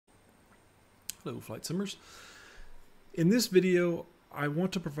Hello Flight Simmers. In this video I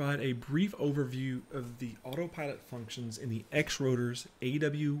want to provide a brief overview of the autopilot functions in the X-Rotors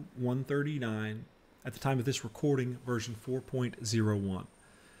AW139 at the time of this recording, version 4.01.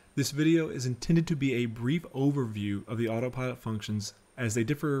 This video is intended to be a brief overview of the autopilot functions as they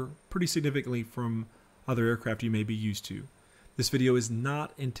differ pretty significantly from other aircraft you may be used to. This video is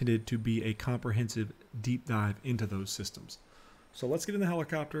not intended to be a comprehensive deep dive into those systems. So let's get in the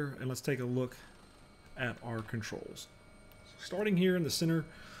helicopter and let's take a look at our controls. Starting here in the center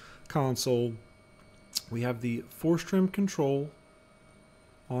console, we have the force trim control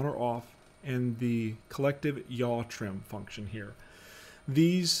on or off and the collective yaw trim function here.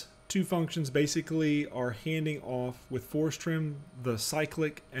 These two functions basically are handing off, with force trim the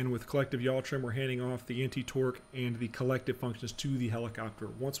cyclic, and with collective yaw trim we're handing off the anti-torque and the collective functions to the helicopter.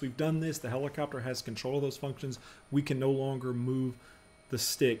 Once we've done this, the helicopter has control of those functions. We can no longer move the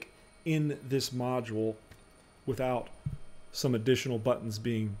stick in this module without some additional buttons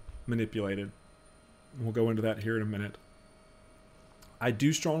being manipulated. We'll go into that here in a minute. I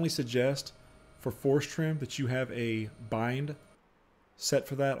do strongly suggest for force trim that you have a bind set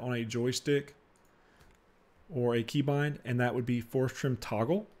for that on a joystick or a keybind, and that would be force trim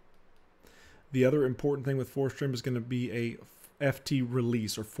toggle. The other important thing with force trim is going to be a FT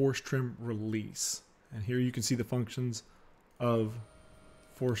release, or force trim release. And here you can see the functions of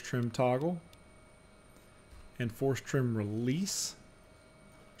force trim toggle and force trim release,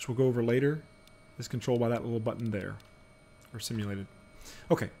 which we'll go over later, is controlled by that little button there, or simulated.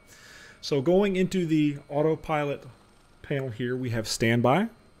 Okay, so going into the autopilot panel here, we have standby,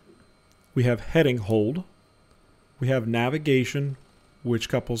 we have heading hold, we have navigation, which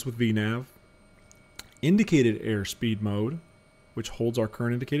couples with VNAV, indicated airspeed mode, which holds our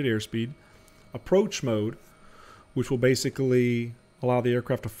current indicated airspeed, approach mode, which will basically allow the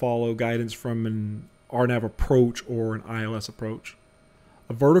aircraft to follow guidance from an RNAV approach or an ILS approach,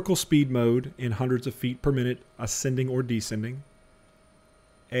 a vertical speed mode in hundreds of feet per minute, ascending or descending,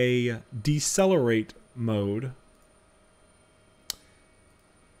 a decelerate mode.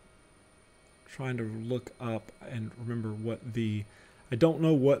 Trying to look up and remember what the, I don't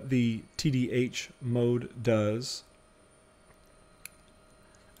know what the TDH mode does.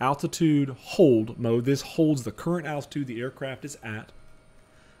 Altitude hold mode, this holds the current altitude the aircraft is at.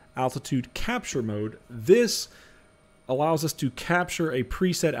 Altitude capture mode, this allows us to capture a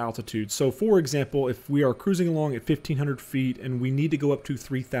preset altitude. So for example, if we are cruising along at 1,500 feet and we need to go up to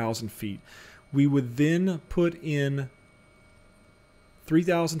 3,000 feet, we would then put in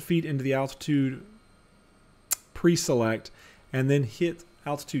 3,000 feet into the altitude pre-select and then hit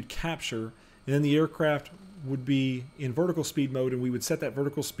altitude capture, and then the aircraft would be in vertical speed mode, and we would set that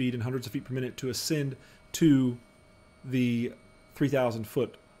vertical speed in hundreds of feet per minute to ascend to the 3,000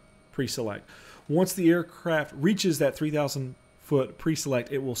 foot pre-select. Once the aircraft reaches that 3,000 foot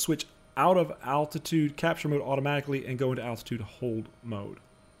pre-select, it will switch out of altitude capture mode automatically and go into altitude hold mode.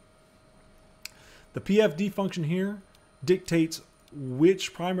 The Pfd function here dictates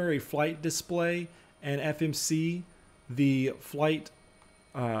which primary flight display and FMC the flight,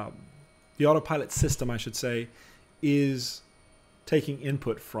 the autopilot system, I should say, is taking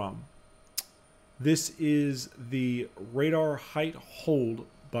input from. This is the radar height hold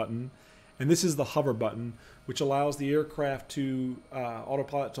button, and this is the hover button, which allows the aircraft to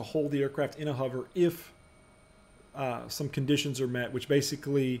autopilot to hold the aircraft in a hover if some conditions are met, which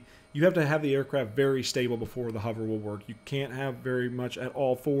basically you have to have the aircraft very stable before the hover will work. You can't have very much at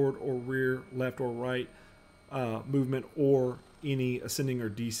all forward or rear, left or right movement, or any ascending or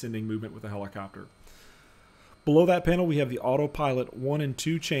descending movement with a helicopter. Below that panel we have the autopilot 1 and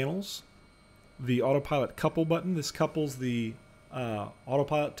 2 channels, the autopilot couple button. This couples the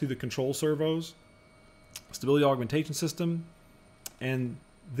autopilot to the control servos, stability augmentation system, and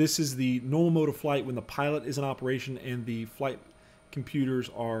this is the normal mode of flight when the pilot is in operation and the flight computers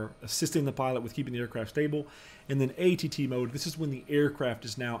are assisting the pilot with keeping the aircraft stable. And then ATT mode, this is when the aircraft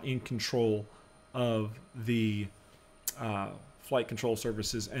is now in control of the flight control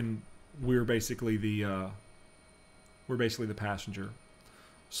services, and we're basically the passenger.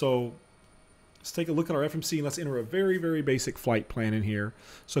 So let's take a look at our FMC and let's enter a very, very basic flight plan in here.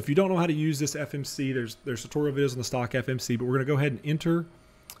 So if you don't know how to use this FMC, there's tutorial videos on the stock FMC, but we're going to go ahead and enter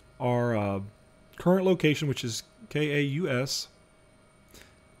our current location, which is KAUS,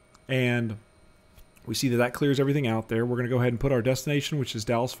 and we see that that clears everything out there. We're going to go ahead and put our destination, which is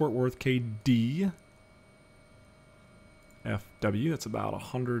Dallas-Fort Worth, KD FW. That's about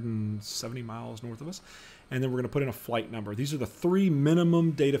 170 miles north of us. And then we're going to put in a flight number. These are the 3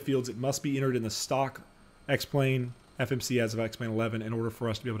 minimum data fields that must be entered in the stock X-Plane FMC as of X-Plane 11 in order for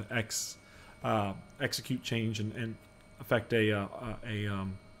us to be able to execute change and affect a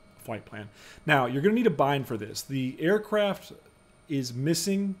flight plan. Now, you're going to need a bind for this. The aircraft is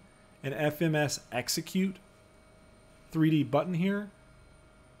missing an Fms Execute 3D button here.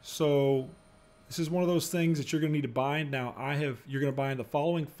 So this is one of those things that you're going to need to bind. Now, you're going to bind the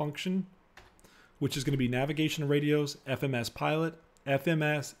following function, which is going to be navigation and radios, FMS pilot,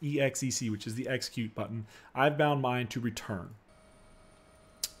 FMS EXEC, which is the execute button. I've bound mine to return.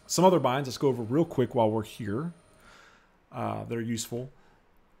 Some other binds, let's go over real quick while we're here, that are useful.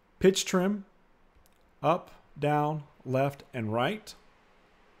 Pitch trim, up, down, left, and right.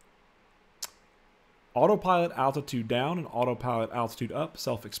 Autopilot altitude down and autopilot altitude up,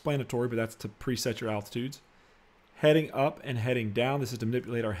 self-explanatory, but that's to preset your altitudes. Heading up and heading down, this is to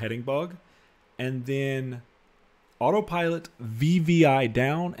manipulate our heading bug. And then autopilot VVI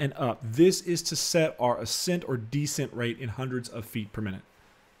down and up. This is to set our ascent or descent rate in hundreds of feet per minute.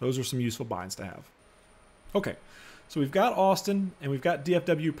 Those are some useful binds to have. Okay, so we've got Austin and we've got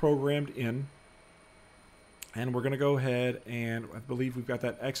DFW programmed in. And we're going to go ahead and I believe we've got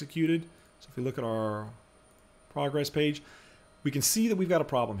that executed. So if we look at our progress page, we can see that we've got a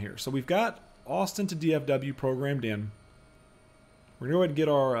problem here. So we've got Austin to DFW programmed in. We're going to go ahead and get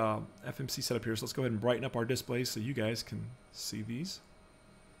our FMC set up here. So let's go ahead and brighten up our displays so you guys can see these.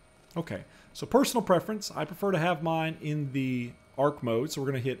 Okay, so personal preference. I prefer to have mine in the arc mode. So we're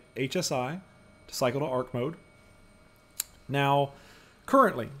going to hit HSI to cycle to arc mode. Now,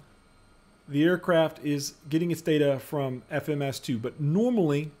 currently, the aircraft is getting its data from FMS2, but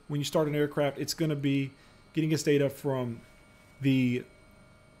normally when you start an aircraft, it's going to be getting its data from the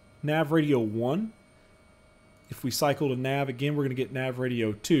nav radio 1. If we cycle to nav again, we're going to get nav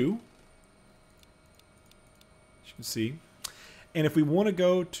radio 2, as you can see. And if we want to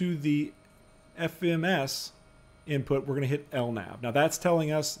go to the FMS input, we're going to hit LNAV. Now that's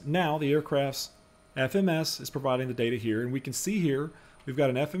telling us now the aircraft's FMS is providing the data here, and we can see here we've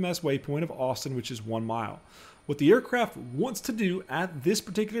got an FMS waypoint of Austin, which is 1 mile. What the aircraft wants to do at this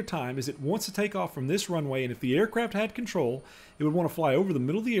particular time is it wants to take off from this runway, and if the aircraft had control, it would want to fly over the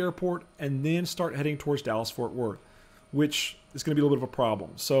middle of the airport and then start heading towards Dallas-Fort Worth, which is going to be a little bit of a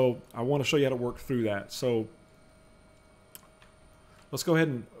problem. So I want to show you how to work through that. So let's go ahead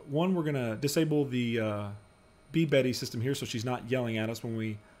and, we're going to disable the B-Betty system here so she's not yelling at us when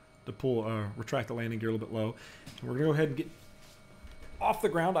we retract the landing gear a little bit low. And we're going to go ahead and get off the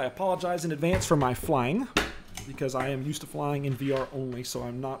ground. I apologize in advance for my flying because I am used to flying in VR only, so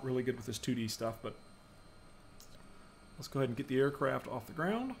I'm not really good with this 2D stuff, but let's go ahead and get the aircraft off the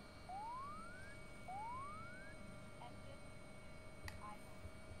ground.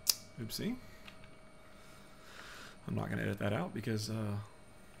 Oopsie. I'm not going to edit that out because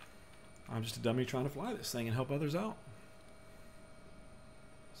I'm just a dummy trying to fly this thing and help others out.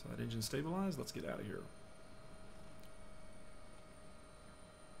 So that engine stabilized. Let's get out of here.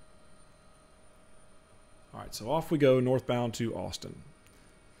 All right, so off we go northbound to Austin.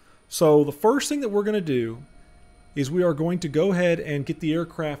 So the first thing that we're going to do is we are going to go ahead and get the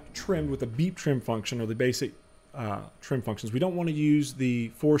aircraft trimmed with a beep trim function or the basic trim functions. We don't want to use the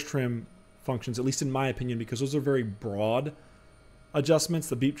force trim functions, at least in my opinion, because those are very broad adjustments.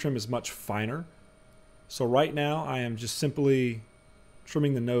 The beep trim is much finer. So right now I am just simply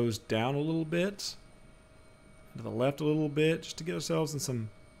trimming the nose down a little bit, to the left a little bit, just to get ourselves in some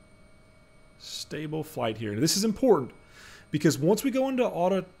stable flight here. This is important because once we go into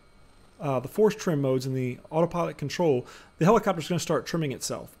the force trim modes in the autopilot control, the helicopter is going to start trimming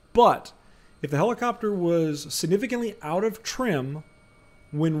itself. But if the helicopter was significantly out of trim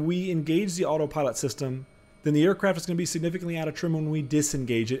when we engage the autopilot system, then the aircraft is going to be significantly out of trim when we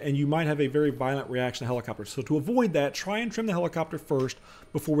disengage it, and you might have a very violent reaction to helicopter. So to avoid that, try and trim the helicopter first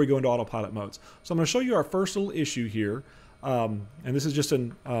before we go into autopilot modes. So I'm going to show you our first little issue here, and this is just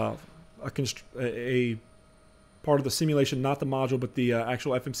a part of the simulation, not the module, but the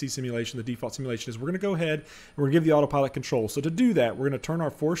actual FMC simulation, the default simulation, is we're going to go ahead and we're going to give the autopilot control. So to do that, we're going to turn our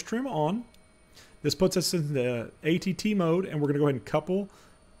force trim on. This puts us in the ATT mode, and we're going to go ahead and couple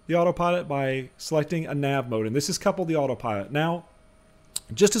the autopilot by selecting a nav mode, and this is couple the autopilot. Now,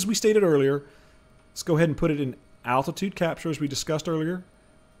 just as we stated earlier, let's go ahead and put it in altitude capture as we discussed earlier.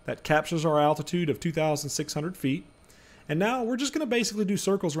 That captures our altitude of 2,600 feet. And now we're just going to basically do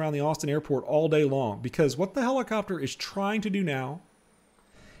circles around the Austin airport all day long, because what the helicopter is trying to do now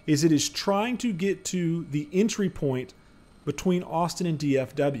is it is trying to get to the entry point between Austin and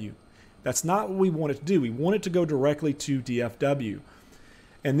DFW. That's not what we want it to do. We want it to go directly to DFW.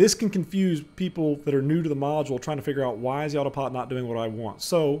 And this can confuse people that are new to the module trying to figure out why is the autopilot not doing what I want.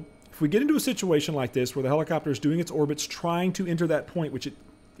 So if we get into a situation like this where the helicopter is doing its orbits trying to enter that point, which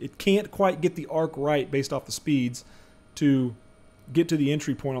it can't quite get the arc right based off the speeds to get to the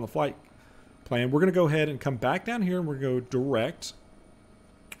entry point on the flight plan. We're going to go ahead and come back down here and we're going to go direct.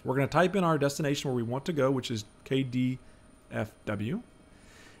 We're going to type in our destination where we want to go, which is KDFW.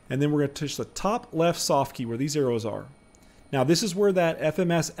 And then we're going to touch the top left soft key where these arrows are. Now this is where that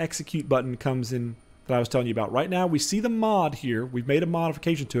FMS Execute button comes in that I was telling you about. Right now we see the mod here. We've made a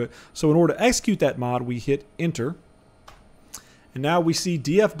modification to it. So in order to execute that mod, we hit enter. And now we see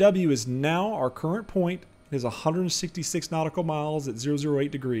DFW is now our current point. It is 166 nautical miles at 008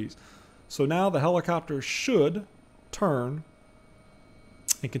 degrees. So now the helicopter should turn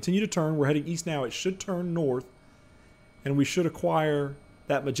and continue to turn. We're heading east now. It should turn north, and we should acquire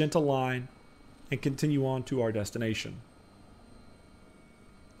that magenta line and continue on to our destination.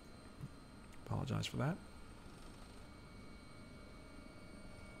 Apologize for that.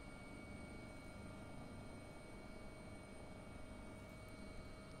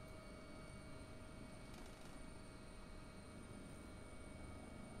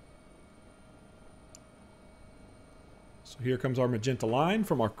 So here comes our magenta line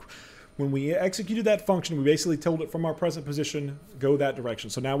from our, when we executed that function, we basically told it from our present position, go that direction.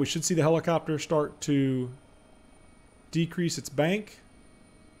 So now we should see the helicopter start to decrease its bank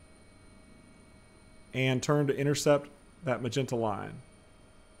and turn to intercept that magenta line.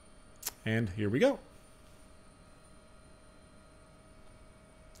 And here we go.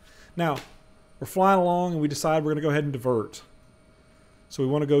 Now, we're flying along and we decide we're going to go ahead and divert. So we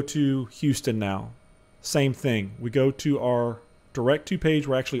want to go to Houston now. Same thing. We go to our direct to page.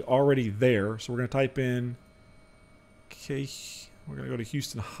 We're actually already there. So we're going to type in, okay, we're going to go to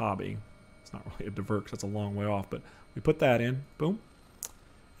Houston Hobby. It's not really a divert because that's a long way off, but we put that in. Boom.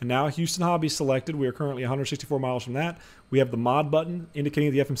 And now Houston Hobby is selected. We are currently 164 miles from that. We have the mod button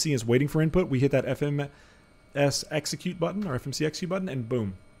indicating the FMC is waiting for input. We hit that FMS Execute button or FMC Execute button, and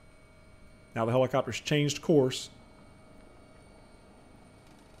boom. Now the helicopter's changed course.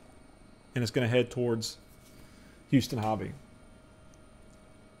 And it's going to head towards Houston Hobby.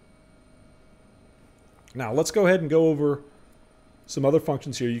 Now let's go ahead and go over some other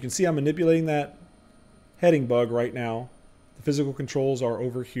functions here. You can see I'm manipulating that heading bug right now. The physical controls are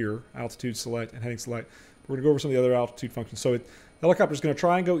over here, altitude select and heading select. We're going to go over some of the other altitude functions. So the helicopter is going to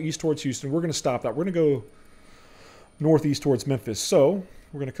try and go east towards Houston. We're going to stop that. We're going to go northeast towards Memphis. So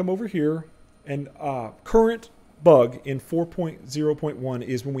we're going to come over here, and current bug in 4.0.1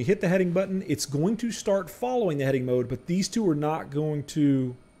 is when we hit the heading button, it's going to start following the heading mode, but these two are not going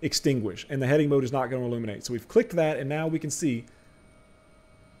to extinguish, and the heading mode is not going to illuminate. So we've clicked that, and now we can see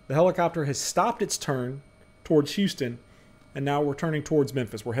the helicopter has stopped its turn towards Houston, and now we're turning towards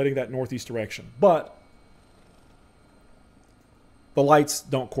Memphis. We're heading that northeast direction. But the lights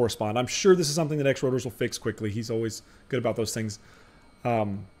don't correspond. I'm sure this is something that X-Rotors will fix quickly. He's always good about those things.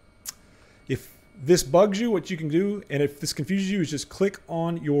 If this bugs you, what you can do, and if this confuses you, is just click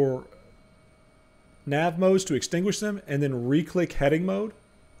on your nav modes to extinguish them, and then re-click heading mode.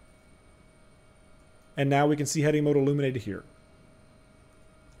 And now we can see heading mode illuminated here.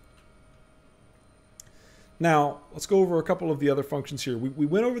 Now, let's go over a couple of the other functions here. We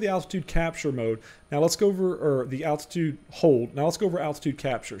went over the altitude capture mode. Now let's go over, or the altitude hold. Now let's go over altitude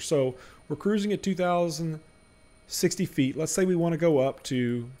capture. So we're cruising at 2,060 feet. Let's say we want to go up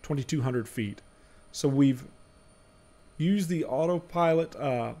to 2,200 feet. So we've used the autopilot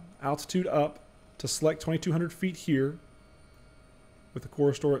altitude up to select 2,200 feet here with the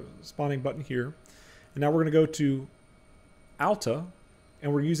corresponding button here. And now we're going to go to Alta,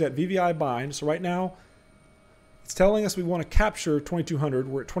 and we're going to use that VVI bind. So right now, it's telling us we want to capture 2,200.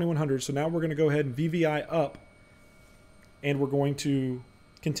 We're at 2,100, so now we're going to go ahead and VVI up, and we're going to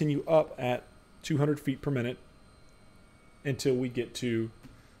continue up at 200 feet per minute until we get to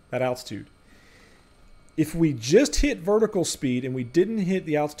that altitude. If we just hit vertical speed and we didn't hit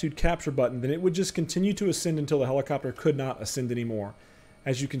the altitude capture button, then it would just continue to ascend until the helicopter could not ascend anymore.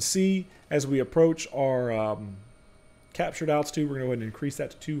 As you can see, as we approach our captured altitude, we're going to go ahead and increase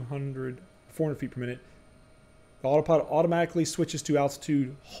that to 400 feet per minute. The autopilot automatically switches to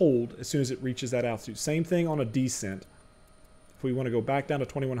altitude hold as soon as it reaches that altitude. Same thing on a descent. If we want to go back down to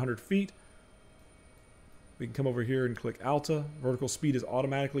 2,100 feet, we can come over here and click Alta. Vertical speed is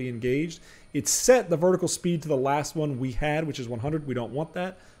automatically engaged. It's set the vertical speed to the last one we had, which is 100. We don't want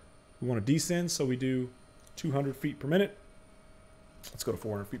that. We want to descend, so we do 200 feet per minute. Let's go to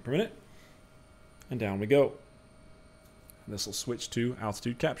 400 feet per minute. And down we go. And this will switch to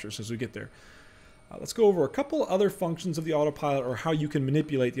altitude capture as we get there. Let's go over a couple other functions of the autopilot, or how you can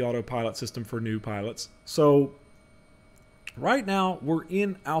manipulate the autopilot system for new pilots. So right now we're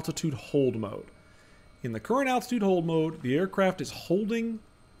in altitude hold mode. In the current altitude hold mode, the aircraft is holding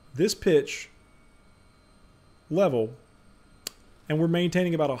this pitch level, and we're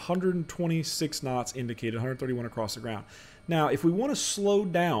maintaining about 126 knots indicated, 131 across the ground. Now, if we want to slow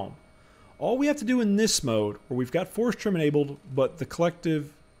down, all we have to do in this mode, where we've got force trim enabled, but the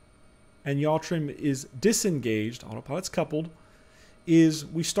collective and yaw trim is disengaged, autopilot's coupled, is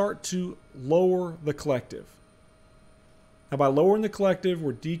we start to lower the collective. Now, by lowering the collective,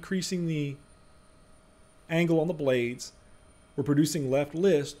 we're decreasing the angle on the blades. We're producing left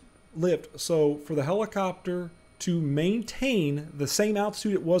lift. So for the helicopter to maintain the same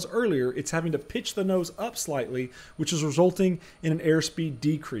altitude it was earlier, it's having to pitch the nose up slightly, which is resulting in an airspeed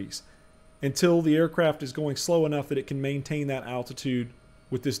decrease until the aircraft is going slow enough that it can maintain that altitude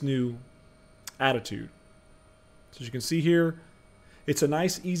with this new attitude. So as you can see here, it's a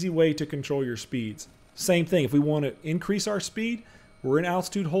nice, easy way to control your speeds. Same thing, if we want to increase our speed, we're in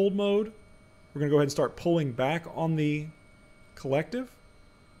altitude hold mode. We're going to go ahead and start pulling back on the collective.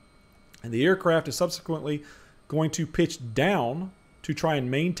 And the aircraft is subsequently going to pitch down to try and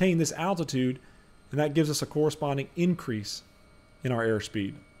maintain this altitude, and that gives us a corresponding increase in our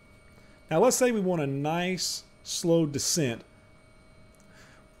airspeed. Now let's say we want a nice slow descent.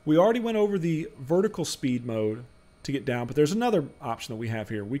 We already went over the vertical speed mode to get down, but there's another option that we have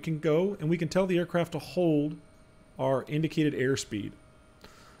here. We can go and we can tell the aircraft to hold our indicated airspeed.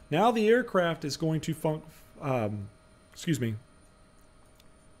 Now the aircraft is going to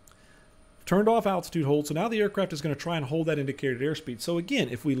turned off altitude hold, so now the aircraft is going to try and hold that indicated airspeed. So again,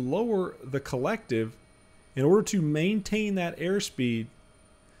 if we lower the collective, in order to maintain that airspeed,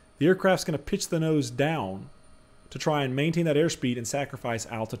 the aircraft's going to pitch the nose down to try and maintain that airspeed and sacrifice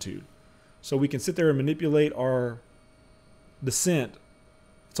altitude. So we can sit there and manipulate our descent.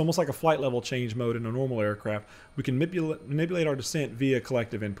 It's almost like a flight level change mode in a normal aircraft. We can manipulate our descent via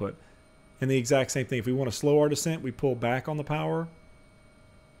collective input. And the exact same thing, if we want to slow our descent, we pull back on the power.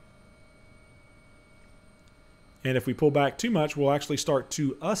 And if we pull back too much, we'll actually start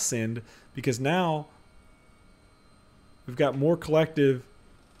to ascend, because now we've got more collective.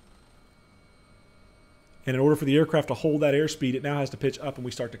 And in order for the aircraft to hold that airspeed, it now has to pitch up and we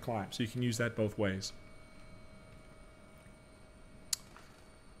start to climb. So you can use that both ways.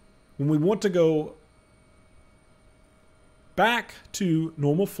 When we want to go back to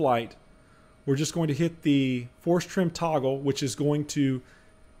normal flight, we're just going to hit the force trim toggle, which is going to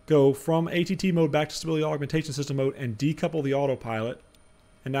go from ATT mode back to stability augmentation system mode and decouple the autopilot.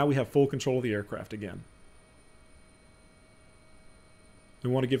 And now we have full control of the aircraft again. We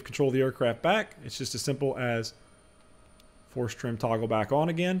want to give control of the aircraft back. It's just as simple as force trim toggle back on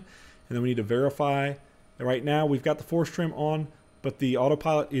again. And then we need to verify that right now we've got the force trim on, but the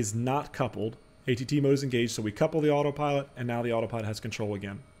autopilot is not coupled. ATT mode is engaged, so we couple the autopilot, and now the autopilot has control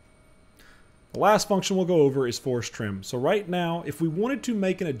again. The last function we'll go over is force trim. So right now, if we wanted to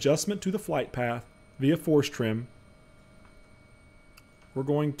make an adjustment to the flight path via force trim, we're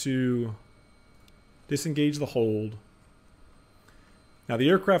going to disengage the hold. Now the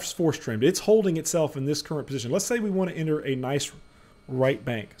aircraft's force trimmed. It's holding itself in this current position. Let's say we want to enter a nice right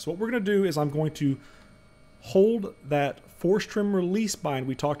bank. So what we're going to do is I'm going to hold that force trim release bind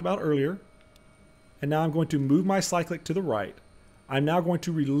we talked about earlier. And now I'm going to move my cyclic to the right. I'm now going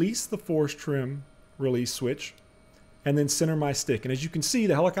to release the force trim release switch and then center my stick. And as you can see,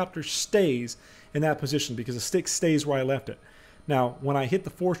 the helicopter stays in that position because the stick stays where I left it. Now, when I hit the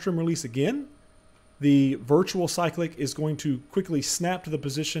force trim release again, the virtual cyclic is going to quickly snap to the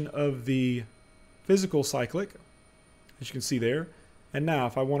position of the physical cyclic, as you can see there. And now,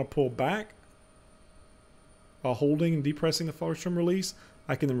 if I want to pull back while holding and depressing the force trim release,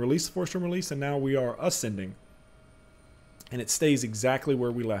 I can then release the force trim release, and now we are ascending. And it stays exactly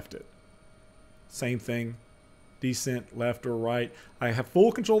where we left it. Same thing, descent, left or right. I have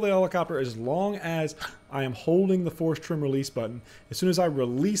full control of the helicopter as long as I am holding the force trim release button. As soon as I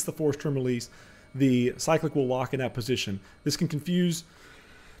release the force trim release, the cyclic will lock in that position. This can confuse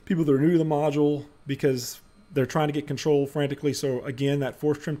people that are new to the module because they're trying to get control frantically. So again, that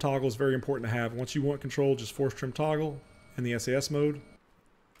force trim toggle is very important to have. Once you want control, just force trim toggle in the SAS mode,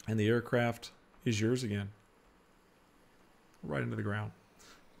 and the aircraft is yours again. Right into the ground.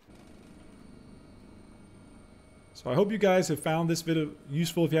 So I hope you guys have found this video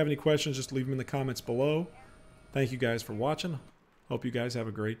useful. If you have any questions, just leave them in the comments below. Thank you guys for watching. Hope you guys have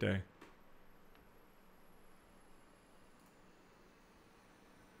a great day.